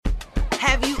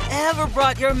Have you ever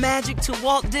brought your magic to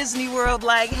Walt Disney World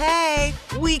like, hey,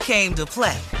 we came to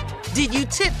play? Did you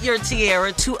tip your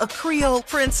tiara to a Creole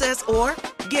princess or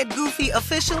get goofy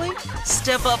officially?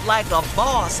 Step up like a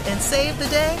boss and save the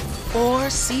day? Or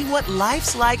see what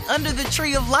life's like under the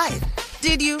tree of life?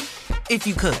 Did you? If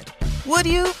you could. Would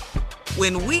you?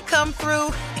 When we come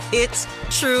through, it's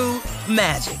true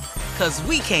magic. 'Cause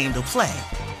we came to play.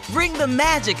 Bring the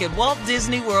magic at Walt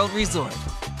Disney World Resort.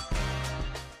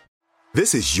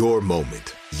 This is your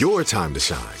moment, your time to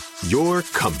shine, your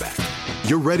comeback.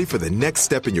 You're ready for the next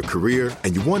step in your career,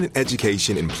 and you want an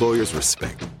education employers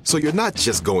respect. So you're not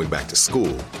just going back to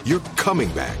school, you're coming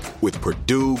back with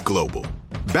Purdue Global.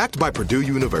 Backed by Purdue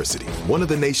University, one of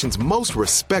the nation's most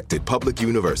respected public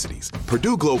universities,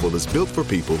 Purdue Global is built for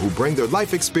people who bring their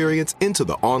life experience into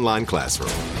the online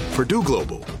classroom. Purdue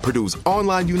Global, Purdue's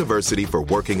online university for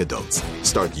working adults.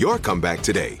 Start your comeback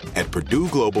today at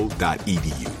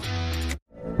purdueglobal.edu.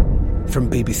 From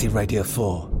BBC Radio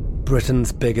 4,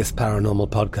 Britain's biggest paranormal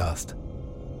podcast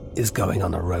is going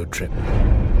on a road trip.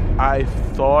 I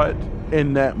thought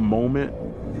in that moment,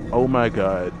 oh my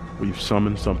God, we've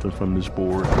summoned something from this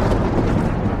board.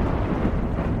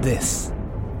 This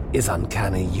is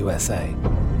Uncanny USA.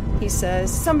 He says,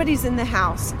 somebody's in the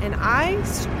house, and I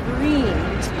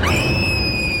screamed.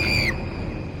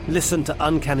 Listen to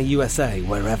Uncanny USA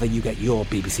wherever you get your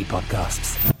BBC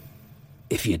podcasts,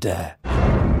 if you dare.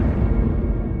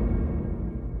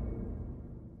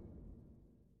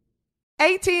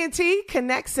 AT&T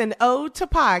connects an ode to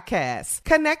podcasts.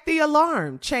 Connect the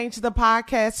alarm. Change the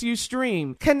podcast you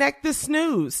stream. Connect the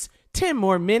snooze. 10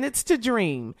 more minutes to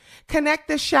dream. Connect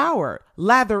the shower.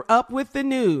 Lather up with the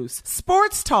news.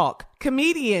 Sports talk,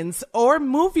 comedians, or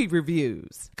movie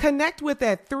reviews. Connect with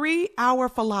that 3-hour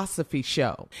philosophy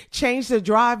show. Change the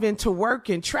drive into work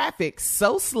and traffic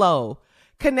so slow.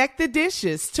 Connect the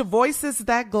dishes to voices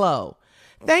that glow.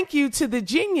 Thank you to the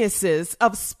geniuses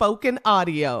of spoken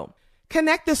audio.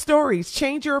 Connect the stories,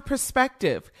 change your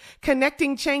perspective.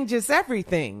 Connecting changes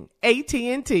everything.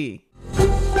 AT&T.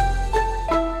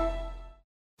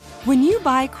 When you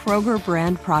buy Kroger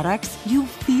brand products, you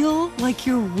feel like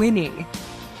you're winning.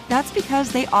 That's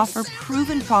because they offer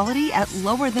proven quality at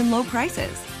lower than low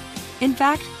prices. In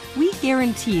fact, we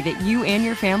guarantee that you and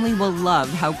your family will love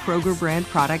how Kroger brand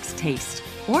products taste,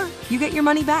 or you get your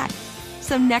money back.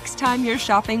 So next time you're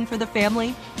shopping for the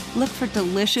family, look for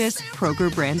delicious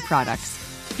Kroger brand products,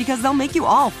 because they'll make you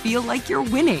all feel like you're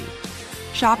winning.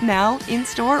 Shop now,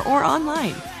 in-store, or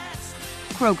online.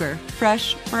 Kroger,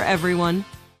 fresh for everyone.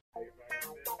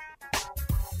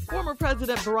 Former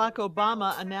President Barack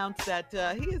Obama announced that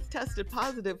he has tested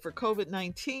positive for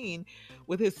COVID-19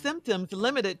 with his symptoms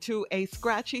limited to a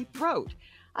scratchy throat.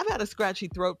 I've had a scratchy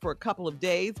throat for a couple of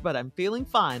days, but I'm feeling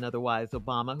fine otherwise,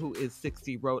 Obama, who is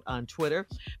 60, wrote on Twitter.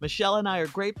 Michelle and I are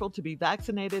grateful to be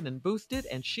vaccinated and boosted,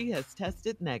 and she has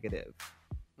tested negative.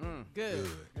 Good.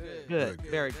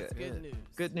 Very good. That's good news.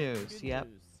 Good news. Good Yep.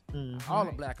 news. Mm-hmm. All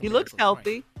the black He looks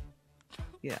healthy.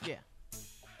 Yeah.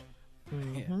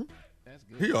 Mm-hmm. That's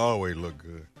good. He always look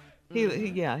good. He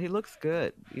looks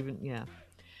good.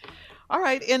 All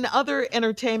right, in other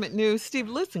entertainment news, Steve,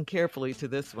 listen carefully to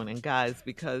this one, and guys,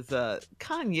 because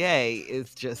Kanye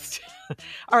is just,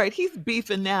 all right, he's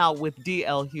beefing now with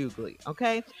D.L. Hughley,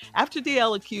 okay? After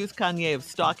D.L. accused Kanye of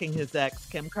stalking his ex,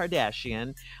 Kim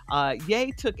Kardashian,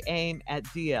 Ye took aim at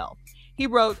D.L. He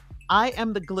wrote, "I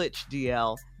am the glitch,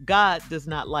 D.L. God does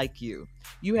not like you.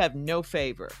 You have no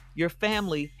favor. Your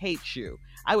family hates you.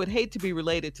 I would hate to be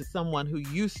related to someone who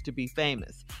used to be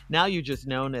famous. Now you're just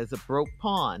known as a broke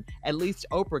pawn. At least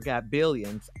Oprah got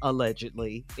billions,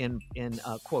 allegedly, in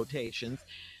quotations.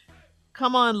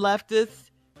 Come on,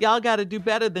 leftists. Y'all got to do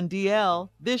better than DL.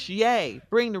 This Ye.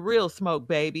 Bring the real smoke,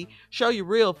 baby. Show your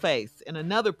real face." In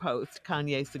another post,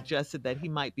 Kanye suggested that he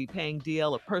might be paying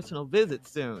DL a personal visit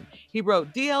soon. He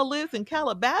wrote, "DL lives in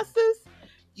Calabasas?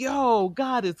 Yo,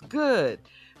 God is good."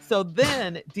 So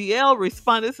then DL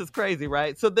responded, this is crazy,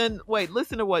 right? So then, wait,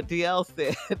 listen to what DL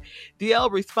said. DL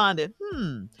responded,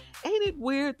 ain't it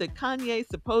weird that Kanye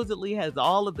supposedly has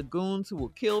all of the goons who will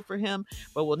kill for him,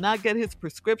 but will not get his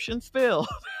prescriptions filled?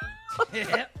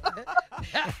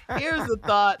 Here's a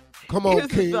thought. Come on,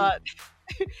 King.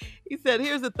 He said,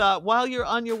 here's a thought. While you're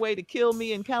on your way to kill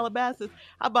me in Calabasas,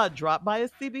 how about drop by a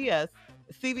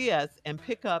CVS and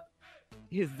pick up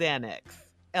his Xanax?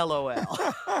 LOL.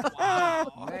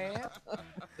 Wow, man.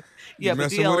 Yeah,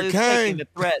 but DL is taking the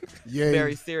threat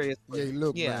very seriously. Yeah,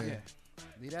 look, man.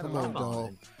 Come on,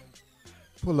 dog.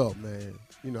 Pull up, man.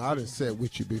 You know, I done sat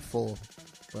with you before,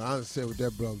 but I done sat with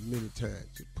that brother many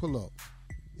times. Pull up.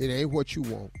 It ain't what you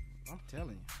want. I'm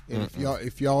telling you. And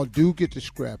if y'all do get to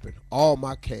scrapping, all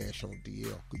my cash on DL.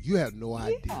 'Cause you have no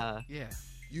idea. Yeah.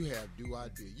 You have no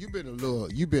idea. You've been a little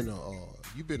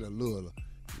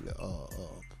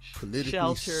politically,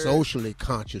 Sheltered. socially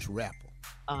conscious rapper.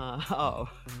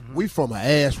 We from an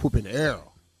ass whooping era.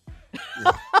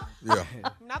 Yeah.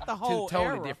 Not the whole Two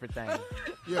totally era. different things.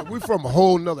 Yeah, we from a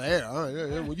whole nother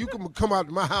era. When you come out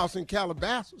to my house in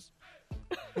Calabasas.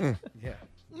 Yeah.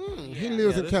 He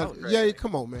lives in this Calabasas. Yeah,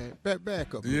 come on, man.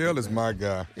 Back up. DL is my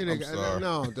guy. I'm sorry.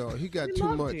 No, dog. He got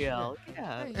too much. DL.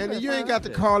 Yeah. And you ain't got to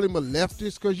call him a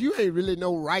leftist because you ain't really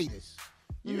no rightist.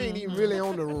 You ain't even really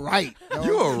on the right. Dog.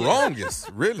 You a wrongest,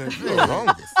 really. You a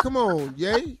wrongest. Come on,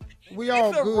 Jay. We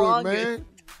all the good, wrongest. man.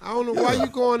 I don't know why you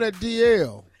going at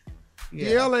DL.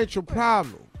 DL ain't your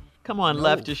problem. Come on,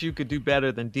 leftists, you could do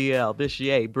better than DL. This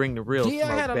Ye, bring the real DL smoke,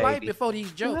 had a baby. life before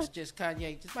these jokes, just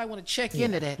Kanye. Just might want to check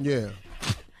into that. Yeah.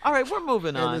 All right, we're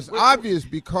moving on. And it's obvious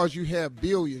because you have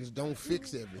billions don't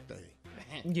fix everything.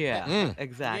 Yeah,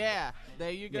 exactly. Yeah,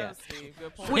 there you go, Yeah. Steve.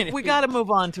 Good point. We got to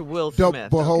move on to Will Don't, Smith.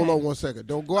 but hold okay? on one second.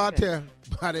 Don't go out there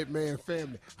by that man's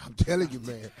family. I'm telling you,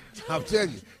 man. I'm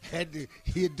telling you.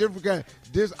 He a different guy.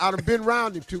 I'd have been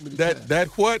around him too many times. That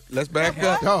what? Let's back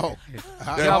up. Dog.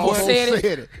 I almost almost said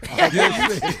said it. I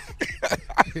almost said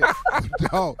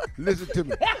it. Dog, listen to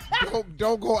me.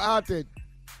 Don't go out there.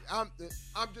 I'm just,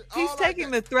 He's all taking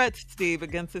I the threats, Steve,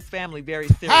 against his family very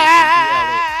seriously.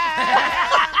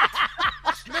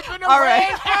 slipping All away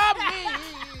right. from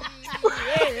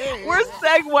me. We're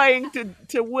segueing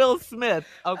to Will Smith,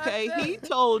 okay? He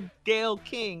told Gayle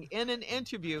King in an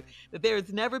interview that there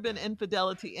has never been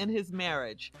infidelity in his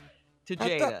marriage to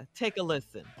Jada. Take a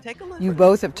listen. You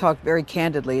both have talked very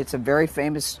candidly. It's a very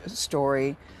famous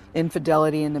story,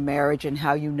 infidelity in the marriage and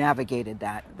how you navigated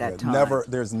that time.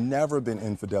 There's never been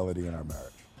infidelity in our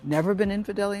marriage. Never been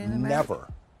infidelity in the marriage? Never.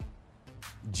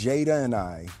 Jada and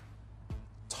I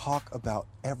talk about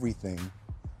everything,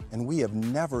 and we have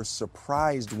never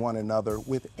surprised one another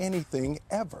with anything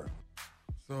ever.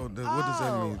 So what does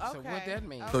that mean? So what that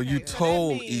means? So you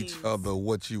told each other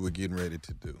what you were getting ready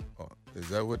to do. Is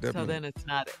that what that So means? then it's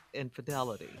not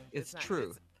infidelity. It's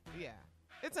true.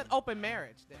 It's an open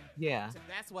marriage then. Yeah. So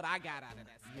that's what I got out of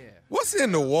that. Yeah. What's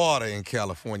in the water in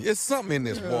California? It's something in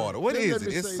this water. What Let is me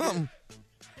it? It's say something.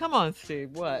 Come on,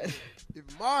 Steve. What?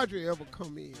 If Marjorie ever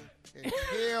come in and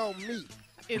tell me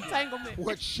Entanglement.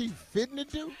 what she fitting to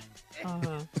do,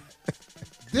 Uh-huh.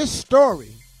 this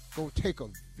story gonna take a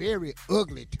very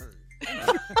ugly turn.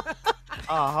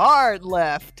 A hard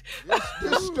left.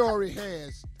 This story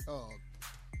has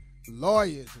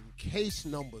lawyers and case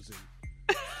numbers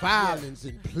and filings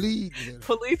and pleadings and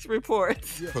Police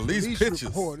reports. Police pictures.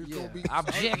 report. It's gonna be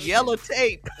Objection. Yellow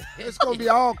tape. It's gonna be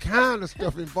all kind of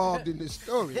stuff involved in this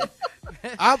story.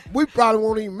 We probably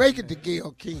won't even make it to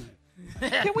Gayle King.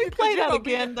 Can we play that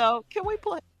again, though? Can we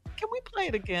play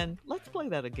it again? Let's play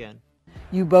that again.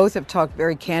 You both have talked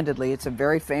very candidly. It's a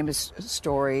very famous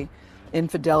story,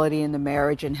 infidelity in the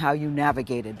marriage and how you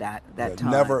navigated that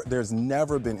time. There's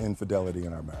never been infidelity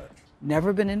in our marriage.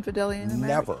 Never been infidelity in the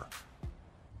marriage? Never.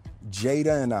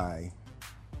 Jada and I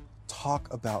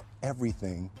talk about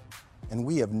everything, and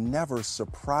we have never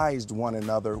surprised one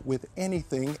another with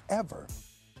anything ever.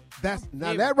 That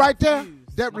right there.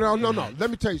 No.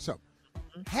 Let me tell you something.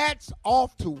 Hats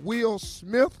off to Will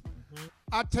Smith.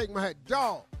 I take my hat,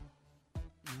 dog.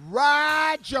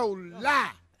 Ride your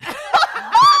lie.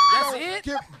 That's it?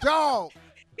 Dog.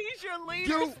 He's your leader,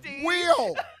 You Steve.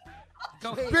 will.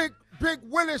 Go ahead. Big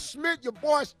Willie Smith, your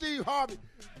boy Steve Harvey,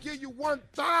 give you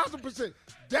 1,000%.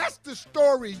 That's the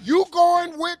story you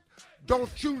going with. Don't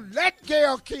you let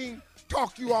Gayle King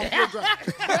talk you off your ground.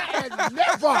 And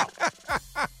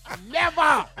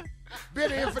never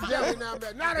been an infidelity now,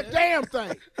 man. Not a damn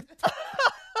thing.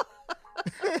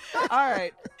 All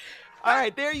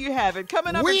right, there you have it.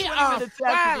 Coming up We in 20 are minutes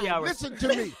after fine. the hour. Listen to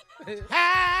me.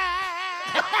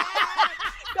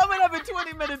 Coming up in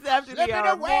 20 minutes after Slip the it hour.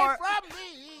 away from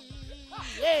me.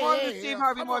 More of the Steve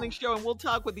Harvey Morning Show, and we'll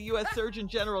talk with the U.S. Surgeon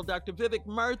General, Dr. Vivek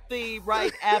Murthy,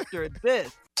 right after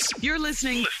this. You're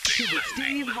listening to the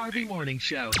Steve Harvey Morning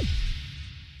Show.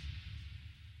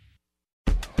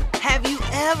 Have you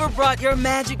ever brought your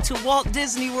magic to Walt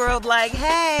Disney World like,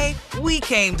 hey, we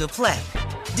came to play?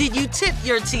 Did you tip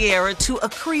your tiara to a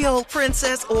Creole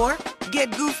princess or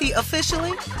get goofy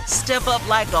officially? Step up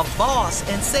like a boss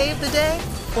and save the day?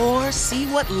 Or see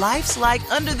what life's like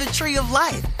under the tree of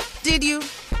life? Did you?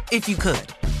 If you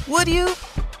could. Would you?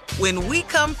 When we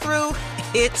come through,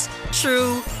 it's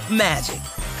true magic.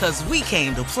 'Cause we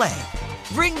came to play.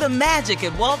 Bring the magic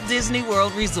at Walt Disney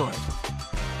World Resort.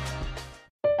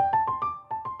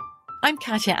 I'm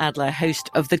Katya Adler, host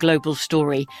of The Global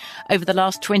Story. Over the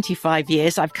last 25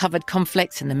 years, I've covered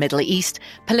conflicts in the Middle East,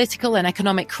 political and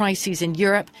economic crises in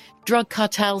Europe, drug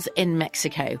cartels in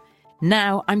Mexico.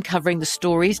 Now I'm covering the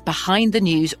stories behind the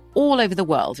news all over the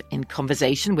world in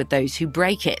conversation with those who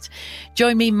break it.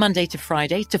 Join me Monday to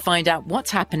Friday to find out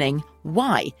what's happening,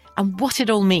 why, and what it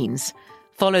all means.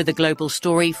 Follow The Global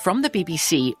Story from the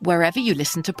BBC wherever you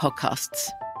listen to podcasts.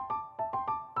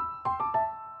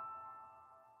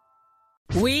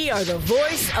 We are the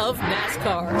voice of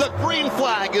NASCAR. The green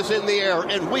flag is in the air,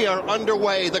 and we are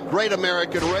underway. The Great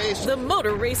American Race. The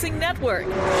Motor Racing Network.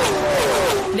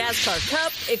 NASCAR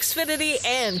Cup, Xfinity,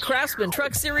 and Craftsman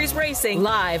Truck Series Racing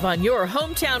live on your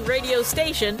hometown radio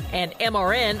station and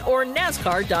MRN or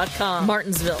NASCAR.com.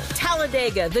 Martinsville,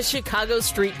 Talladega, the Chicago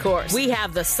Street Course. We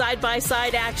have the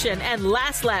side-by-side action and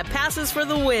last lap passes for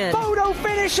the win. Photo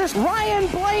finishes.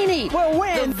 Ryan Blaney will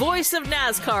win. The voice of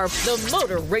NASCAR, the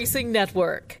Motor Racing Network.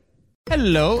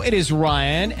 Hello, it is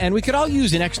Ryan, and we could all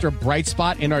use an extra bright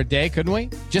spot in our day, couldn't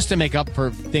we? Just to make up for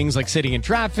things like sitting in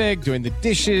traffic, doing the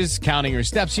dishes, counting your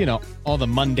steps, you know, all the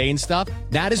mundane stuff.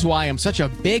 That is why I'm such a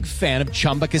big fan of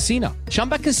Chumba Casino.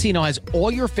 Chumba Casino has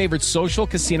all your favorite social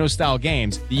casino-style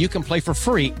games that you can play for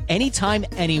free anytime,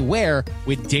 anywhere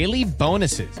with daily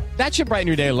bonuses. That should brighten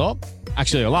your day a little.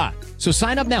 Actually, a lot. So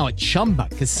sign up now at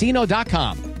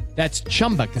ChumbaCasino.com. That's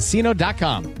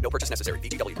ChumbaCasino.com. No purchase necessary.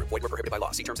 VGW Group. Void where prohibited by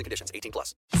law. See terms and conditions.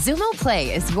 18+. Xumo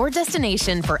Play is your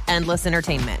destination for endless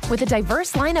entertainment. With a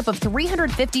diverse lineup of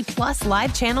 350-plus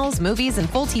live channels, movies, and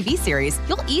full TV series,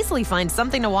 you'll easily find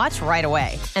something to watch right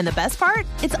away. And the best part?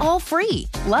 It's all free.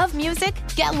 Love music?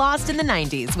 Get lost in the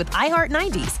 90s with iHeart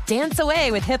 90s. Dance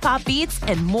away with hip-hop beats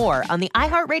and more on the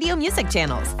iHeartRadio music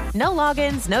channels. No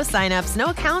logins, no signups, no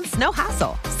accounts, no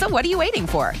hassle. So what are you waiting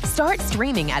for? Start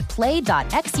streaming at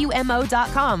play.xumo.com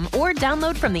or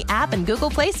download from the app and Google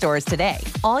Play stores today.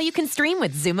 All you can stream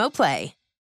with Xumo Play.